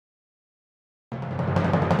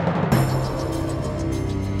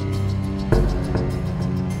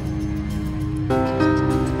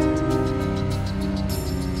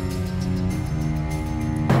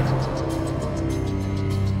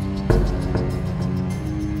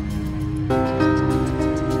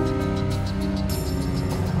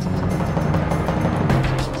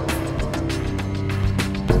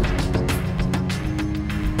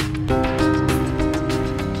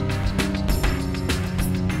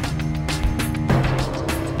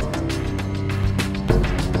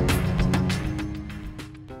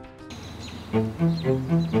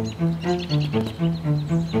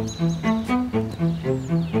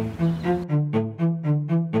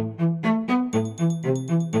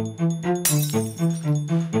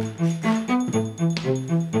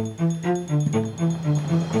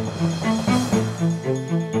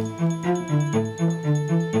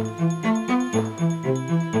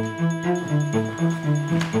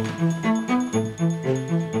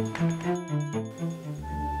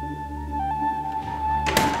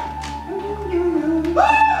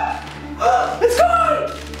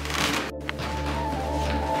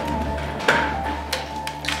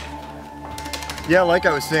Yeah, like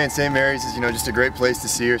I was saying, St. Mary's is, just a great place to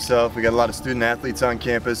see yourself. We got a lot of student athletes on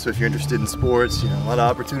campus, so if you're interested in sports, a lot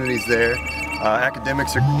of opportunities there.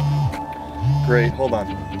 Academics are great. Hold on.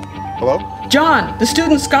 Hello? John, the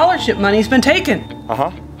student scholarship money's been taken.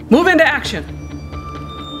 Uh-huh. Move into action.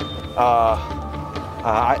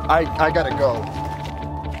 I gotta go.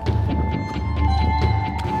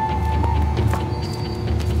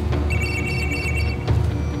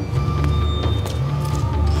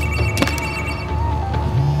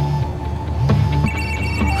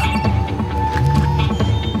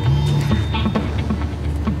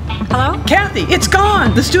 Hello? Cathy, it's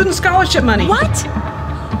gone! The student scholarship money. What?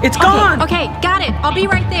 It's gone! Okay, got it. I'll be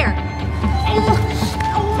right there.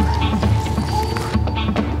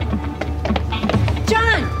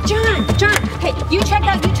 John! Hey, you check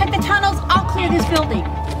the tunnels. I'll clear this building.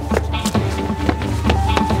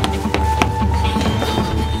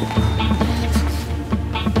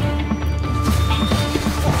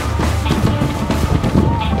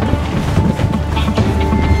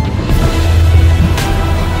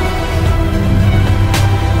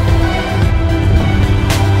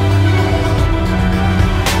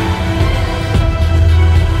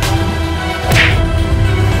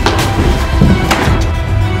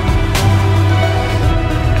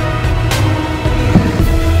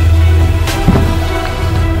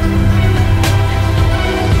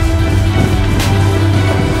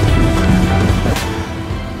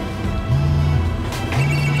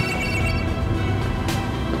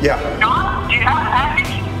 Yeah. John, do you have a package?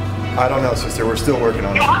 I don't know, sister. We're still working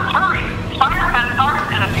on it. You must hurry. SpireFest starts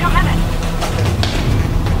in a few minutes.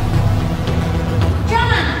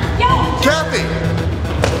 John! Yo! Cathy!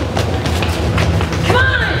 Come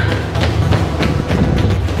on!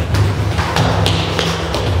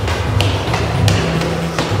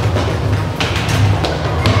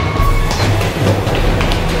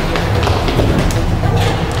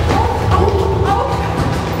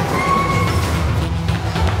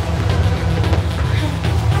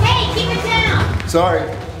 Hey, keep it down! Sorry.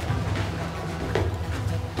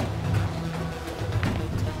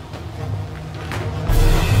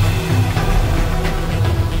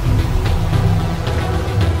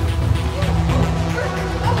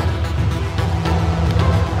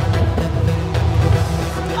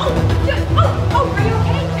 Oh, are you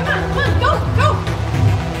okay? Come on, go!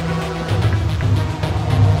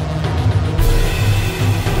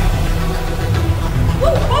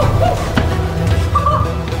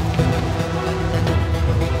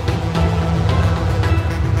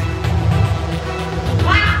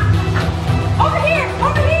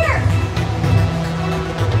 Over here!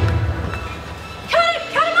 Cut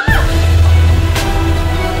him off!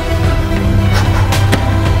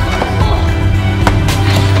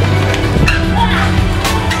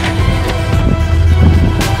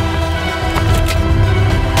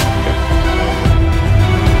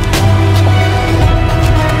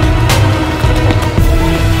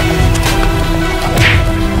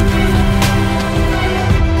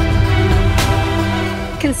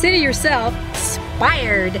 Consider yourself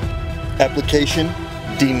spired. Application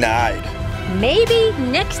denied. Maybe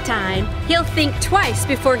next time he'll think twice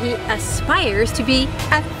before he aspires to be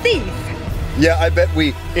a thief. Yeah, I bet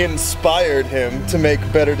we inspired him to make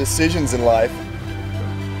better decisions in life.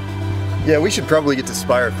 Yeah, we should probably get to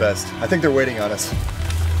SpireFest. I think they're waiting on us.